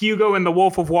like Hugo and The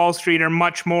Wolf of Wall Street are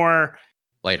much more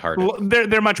lighthearted.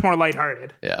 They're much more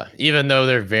lighthearted. Yeah, even though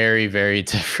they're very, very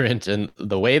different in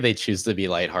the way they choose to be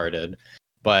lighthearted.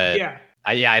 But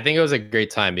I think it was a great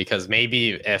time, because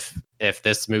maybe if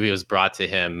this movie was brought to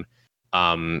him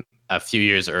a few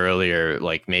years earlier,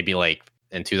 like maybe like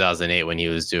in 2008 when he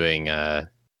was doing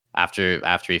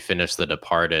after he finished The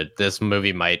Departed, this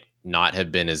movie might not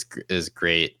have been as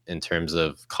great in terms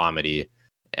of comedy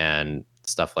and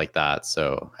stuff like that.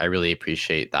 So I really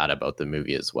appreciate that about the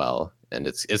movie as well. And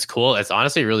it's cool. It's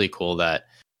honestly really cool that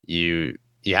you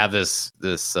have this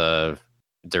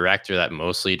director that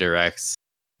mostly directs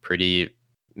pretty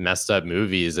messed up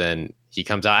movies, and he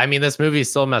comes out. I mean, this movie is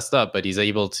still messed up, but he's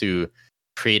able to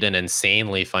create an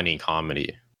insanely funny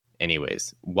comedy,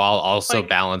 anyways, while also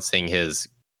balancing his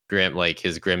grim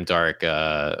dark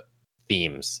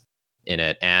themes in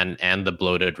it, and the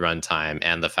bloated runtime,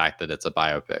 and the fact that it's a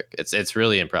biopic. It's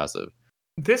really impressive.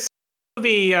 This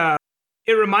movie, it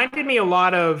reminded me a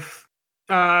lot of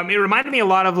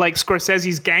like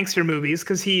Scorsese's gangster movies,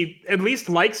 because he at least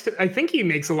likes to. I think he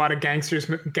makes a lot of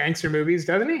gangster movies,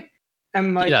 doesn't he?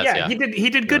 And like, he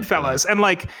did Goodfellas, and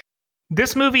like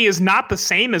this movie is not the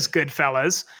same as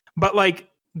Goodfellas, but like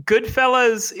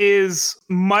Goodfellas is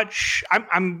much.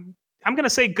 I'm gonna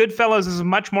say Goodfellas is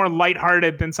much more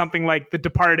lighthearted than something like The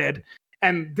Departed,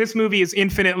 and this movie is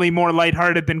infinitely more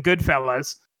lighthearted than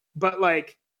Goodfellas. But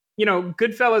like, you know,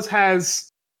 Goodfellas has.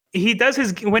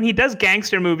 When he does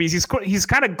gangster movies, he's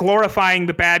kind of glorifying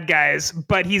the bad guys,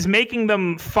 but he's making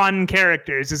them fun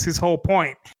characters is his whole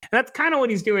point. And that's kind of what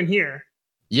he's doing here.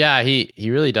 Yeah, he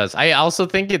really does. I also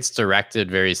think it's directed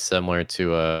very similar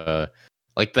to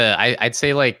I'd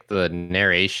say like the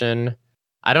narration.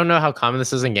 I don't know how common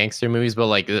this is in gangster movies, but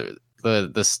like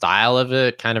the style of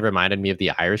it kind of reminded me of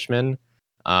The Irishman,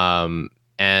 and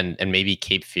maybe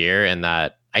Cape Fear, and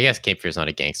that I guess Cape Fear is not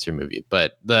a gangster movie,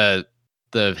 but the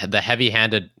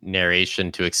heavy-handed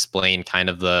narration to explain kind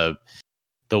of the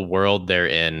world they're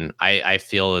in, I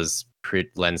feel is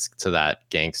lends to that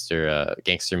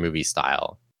gangster movie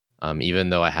style. Even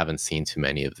though I haven't seen too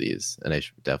many of these, and I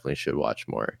definitely should watch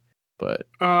more. But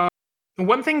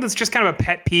one thing that's just kind of a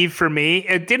pet peeve for me,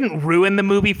 it didn't ruin the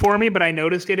movie for me, but I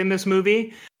noticed it in this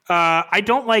movie. I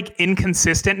don't like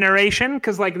inconsistent narration,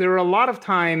 because like there were a lot of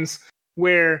times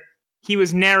where he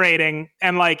was narrating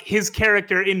and like his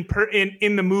character in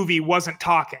the movie wasn't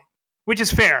talking, which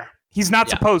is fair. He's not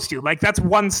supposed to. Like that's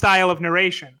one style of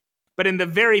narration. But in the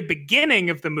very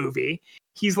beginning of the movie,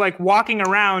 he's like walking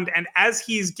around, and as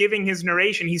he's giving his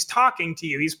narration, he's talking to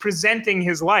you. He's presenting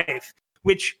his life,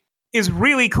 which is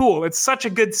really cool. It's such a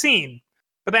good scene,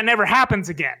 but that never happens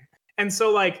again. And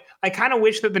so like, I kind of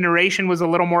wish that the narration was a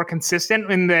little more consistent,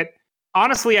 in that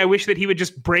honestly, I wish that he would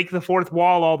just break the fourth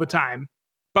wall all the time.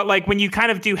 But like when you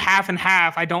kind of do half and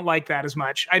half, I don't like that as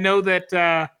much. I know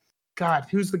that, God,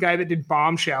 who's the guy that did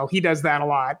Bombshell? He does that a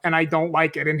lot, and I don't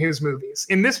like it in his movies.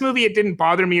 In this movie, it didn't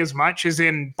bother me as much as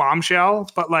in Bombshell,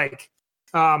 but like,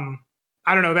 I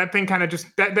don't know, that thing kind of just,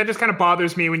 that just kind of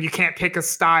bothers me when you can't pick a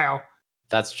style.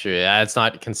 That's true. Yeah, it's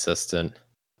not consistent.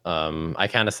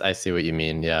 I see what you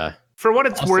mean. Yeah. For what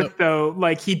it's worth, though,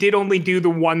 like he did only do the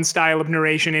one style of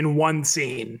narration in one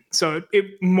scene, so it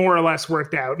more or less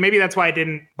worked out. Maybe that's why it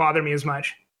didn't bother me as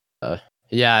much.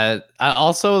 Yeah.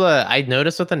 I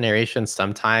noticed with the narration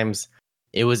sometimes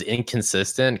it was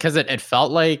inconsistent, because it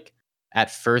felt like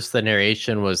at first the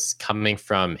narration was coming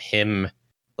from him,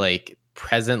 like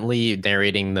presently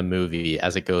narrating the movie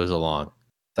as it goes along.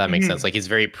 If that makes sense. Like he's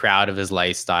very proud of his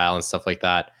lifestyle and stuff like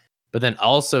that. But then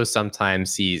also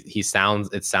sometimes it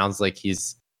sounds like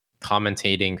he's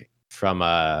commentating from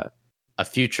a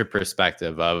future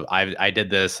perspective of I did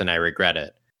this and I regret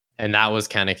it. And that was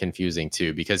kind of confusing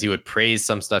too, because he would praise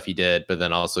some stuff he did, but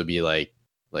then also be like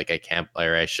I can't,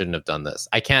 or I shouldn't have done this.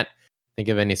 I can't think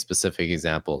of any specific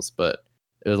examples, but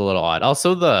it was a little odd.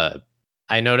 Also,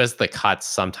 I noticed the cuts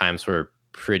sometimes were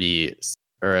pretty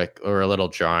or a little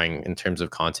jarring in terms of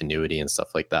continuity and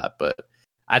stuff like that. But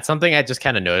that's something I just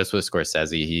kind of noticed with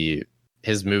Scorsese.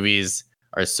 His movies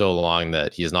are so long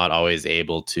that he's not always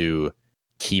able to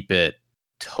keep it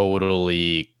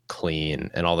totally clean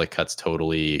and all the cuts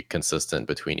totally consistent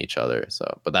between each other.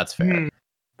 So, but that's fair.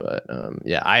 But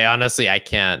yeah, I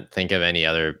can't think of any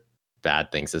other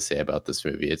bad things to say about this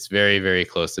movie. It's very, very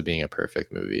close to being a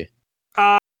perfect movie.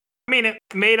 I mean, it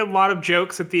made a lot of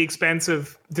jokes at the expense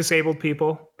of disabled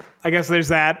people. I guess there's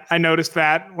that. I noticed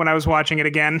that when I was watching it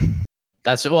again.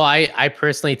 I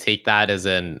personally take that as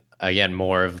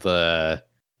more of the,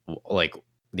 like,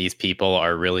 these people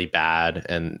are really bad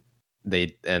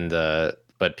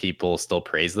but people still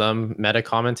praise them meta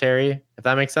commentary, if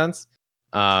that makes sense.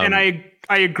 And I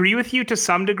agree with you to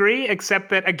some degree, except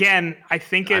that again, I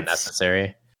think it's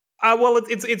unnecessary. Well,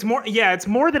 it's more, it's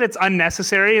more that it's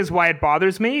unnecessary is why it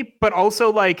bothers me, but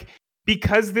also like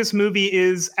because this movie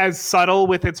is as subtle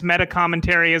with its meta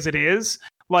commentary as it is,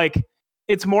 like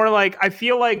it's more like I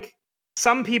feel like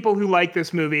some people who like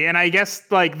this movie, and I guess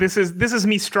like this is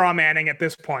me straw manning at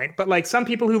this point, but like some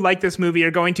people who like this movie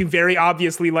are going to very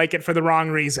obviously like it for the wrong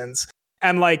reasons,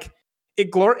 and like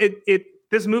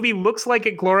this movie looks like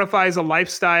it glorifies the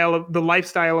lifestyle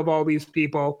of all these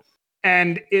people,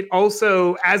 and it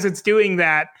also, as it's doing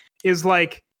that, is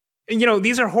like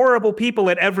these are horrible people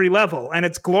at every level, and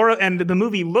and the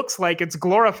movie looks like it's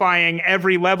glorifying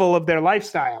every level of their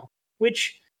lifestyle,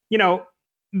 which,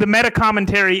 the meta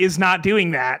commentary is not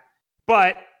doing that.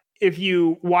 But if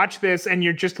you watch this and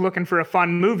you're just looking for a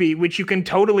fun movie, which you can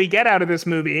totally get out of this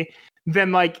movie,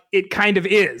 then like it kind of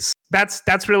is.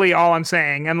 That's really all I'm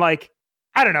saying. And like,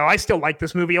 I don't know, I still like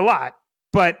this movie a lot,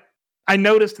 but I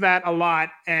noticed that a lot,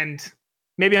 and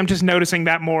maybe I'm just noticing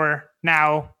that more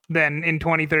now than in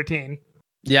 2013.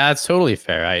 Yeah, it's totally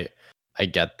fair. I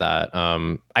get that.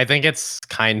 I think it's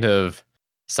kind of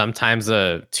sometimes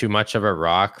too much of a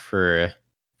rock for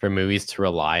movies to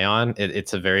rely on.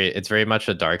 It's very much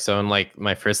a dark zone. Like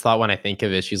my first thought when I think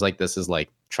of issues like this is like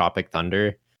Tropic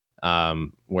Thunder,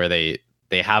 where they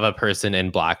have a person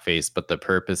in blackface, but the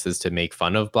purpose is to make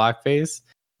fun of blackface.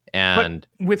 And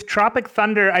but with Tropic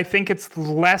Thunder, I think it's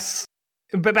less.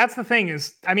 But that's the thing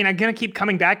is, I mean, I'm going to keep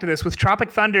coming back to this. With Tropic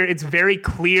Thunder, it's very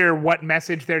clear what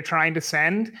message they're trying to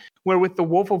send. Where with The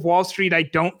Wolf of Wall Street, I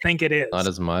don't think it is. Not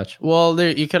as much. Well,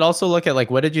 you could also look at, like,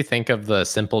 what did you think of the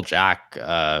Simple Jack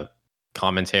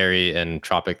commentary in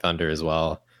Tropic Thunder as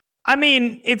well? I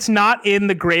mean, it's not in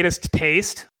the greatest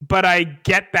taste, but I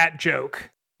get that joke.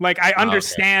 Like, I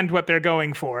understand what they're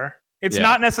going for. It's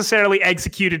not necessarily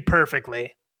executed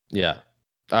perfectly. Yeah.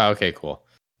 Oh, okay, cool.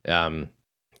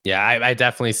 Yeah, I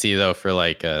definitely see, though, for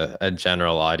like a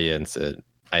general audience,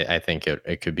 I think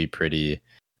it could be pretty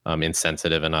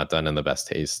insensitive and not done in the best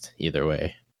taste either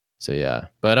way. So yeah,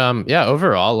 but yeah,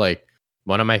 overall, like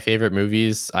one of my favorite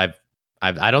movies. I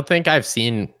don't think I've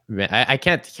seen. I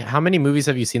can't. How many movies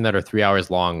have you seen that are 3 hours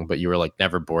long, but you were like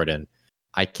never bored in?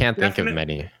 I can't think of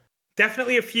many.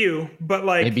 Definitely a few, but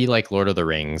like maybe like Lord of the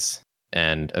Rings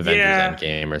and Avengers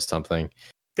Endgame or something.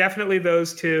 Definitely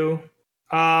those two.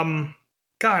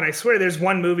 God, I swear there's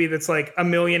one movie that's like 1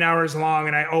 million hours long,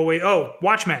 and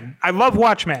Watchmen. I love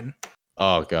Watchmen.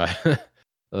 Oh god,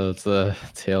 that's a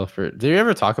tale for. Did you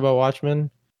ever talk about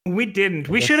Watchmen? We didn't.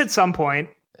 We should at some point.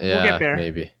 Yeah, we'll get there.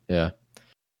 Maybe. Yeah,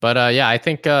 but yeah, I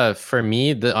think for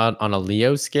me, on a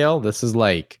Leo scale, this is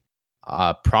like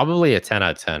probably a 10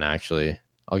 out of 10. Actually,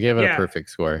 I'll give it a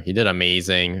perfect score. He did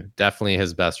amazing. Definitely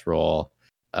his best role.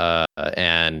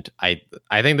 And I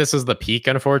think this is the peak,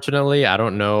 unfortunately. I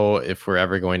don't know if we're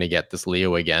ever going to get this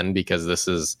Leo again, because this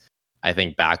is, I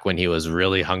think, back when he was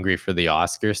really hungry for the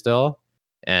Oscar still,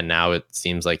 and now it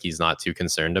seems like he's not too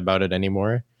concerned about it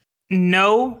anymore.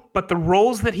 No, but the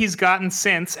roles that he's gotten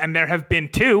since, and there have been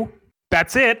 2,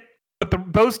 that's it, but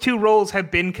those 2 roles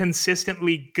have been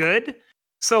consistently good.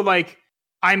 So like,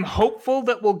 I'm hopeful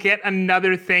that we'll get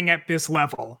another thing at this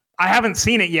level. I haven't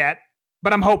seen it yet,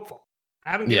 but I'm hopeful. I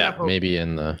haven't given up hope. maybe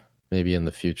in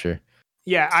the future.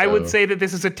 Yeah, so, I would say that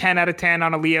this is a 10 out of 10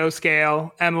 on a Leo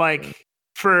scale. And like,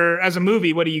 as a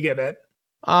movie, what do you give it?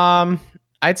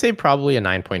 I'd say probably a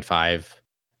 9.5.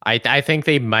 I think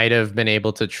they might have been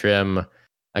able to trim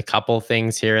a couple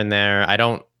things here and there. I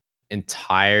don't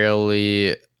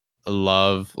entirely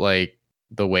love like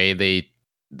the way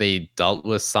they dealt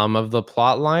with some of the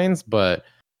plot lines, but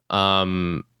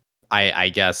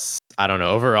I guess, I don't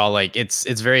know, overall, like it's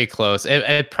very close.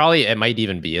 It might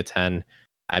even be a 10.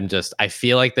 I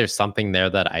feel like there's something there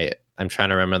that I'm trying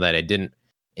to remember that I didn't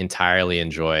entirely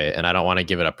enjoy, and I don't want to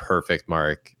give it a perfect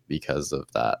mark because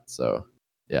of that. So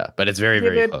yeah, but it's very,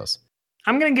 very close.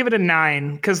 I'm going to give it a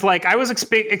 9, because like I was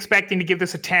expecting to give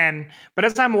this a 10, but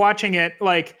as I'm watching it,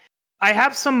 like I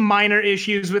have some minor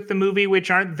issues with the movie, which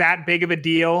aren't that big of a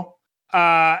deal.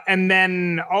 And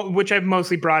then, which I've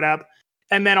mostly brought up.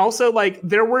 And then also, like,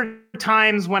 there were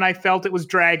times when I felt it was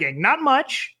dragging. Not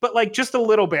much, but, like, just a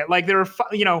little bit. Like, there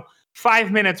were,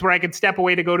 5 minutes where I could step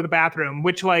away to go to the bathroom,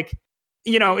 which, like,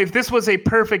 if this was a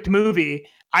perfect movie,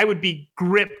 I would be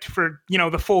gripped for,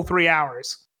 the full 3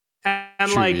 hours. And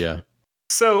True, like, yeah.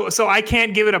 So I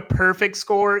can't give it a perfect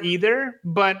score either,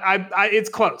 but it's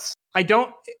close. I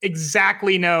don't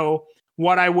exactly know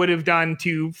what I would have done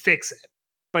to fix it,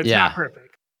 but it's not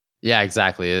perfect. Yeah,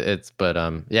 exactly.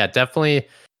 Yeah, definitely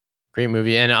great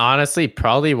movie, and honestly,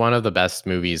 probably one of the best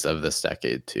movies of this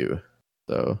decade too.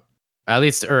 So, at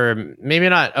least, or maybe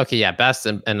not. Okay, yeah, best,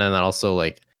 and then also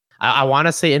like I want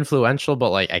to say influential,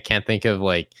 but like I can't think of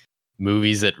like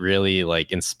movies that really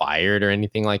like inspired or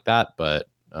anything like that. But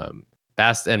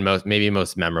best and most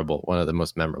memorable, one of the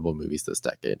most memorable movies this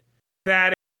decade.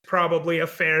 That is probably a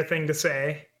fair thing to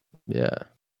say. Yeah,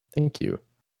 thank you.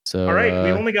 So, all right,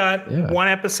 we've only got one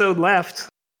episode left.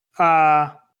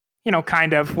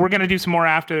 Kind of. We're going to do some more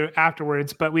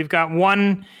afterwards, but we've got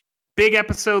one big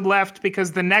episode left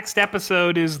because the next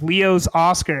episode is Leo's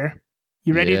Oscar.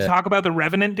 You ready to talk about The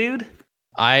Revenant, dude?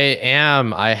 I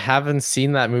am. I haven't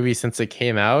seen that movie since it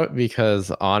came out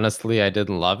because honestly, I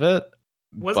didn't love it.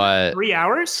 Was but it 3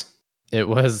 hours? It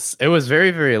was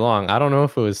very, very long. I don't know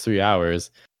if it was 3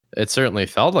 hours. It certainly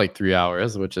felt like 3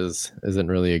 hours, which isn't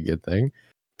really a good thing.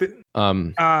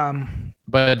 But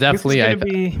definitely a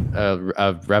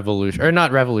revolution, or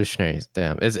not revolutionary.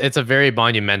 Damn, it's a very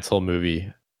monumental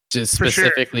movie, just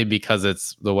specifically because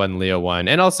it's the one Leo won,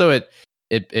 and also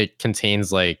it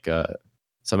contains like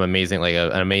some amazing, like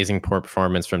an amazing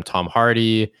performance from Tom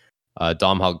Hardy.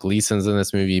 Domhnall Gleeson's in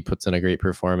this movie, puts in a great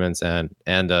performance, and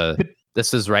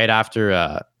this is right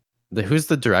after who's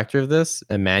the director of this?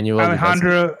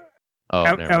 Alejandro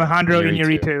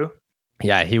Iñárritu.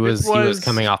 Yeah, he was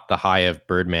coming off the high of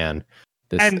Birdman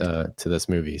to this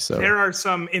movie. So there are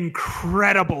some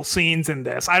incredible scenes in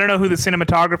this. I don't know who the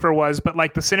cinematographer was, but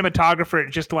like the cinematographer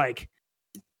just like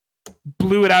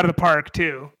blew it out of the park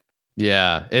too.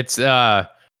 Yeah, it's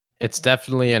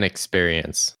definitely an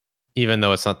experience, even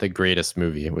though it's not the greatest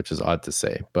movie, which is odd to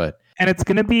say. And it's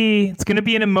gonna be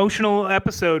an emotional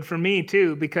episode for me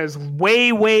too, because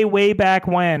way back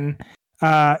when,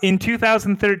 in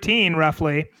 2013,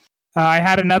 roughly. I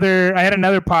had another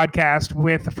podcast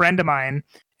with a friend of mine,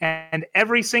 and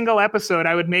every single episode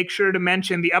I would make sure to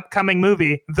mention the upcoming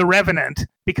movie, The Revenant,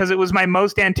 because it was my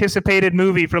most anticipated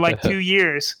movie for like 2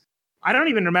 years. I don't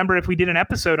even remember if we did an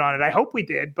episode on it. I hope we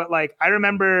did, but like I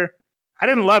remember I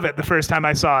didn't love it the first time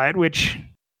I saw it, which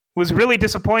was really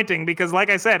disappointing because, like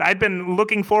I said, I'd been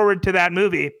looking forward to that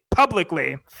movie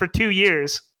publicly for 2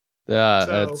 years.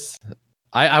 Yeah,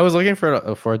 I was looking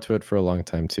forward to it for a long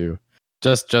time too.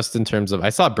 Just in terms of,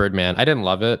 I saw Birdman. I didn't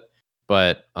love it,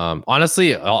 but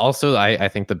honestly, also I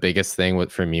think the biggest thing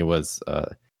for me was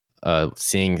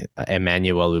seeing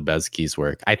Emmanuel Lubezki's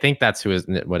work. I think that's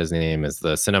what his name is,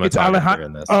 the cinematographer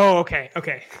in this. Oh, okay.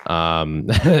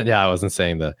 Yeah, I wasn't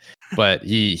saying that, but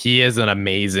he is an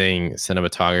amazing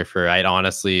cinematographer.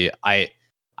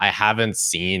 I haven't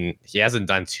seen, he hasn't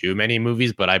done too many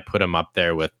movies, but I put him up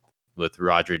there with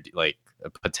Roger, like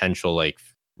a potential like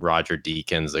Roger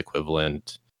Deakins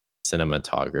equivalent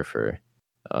cinematographer,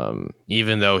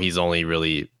 even though he's only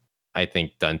really, I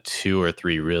think, done 2 or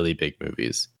 3 really big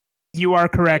movies. You are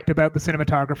correct about the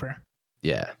cinematographer.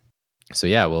 Yeah. So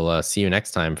yeah, we'll see you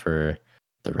next time for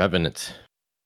The Revenant.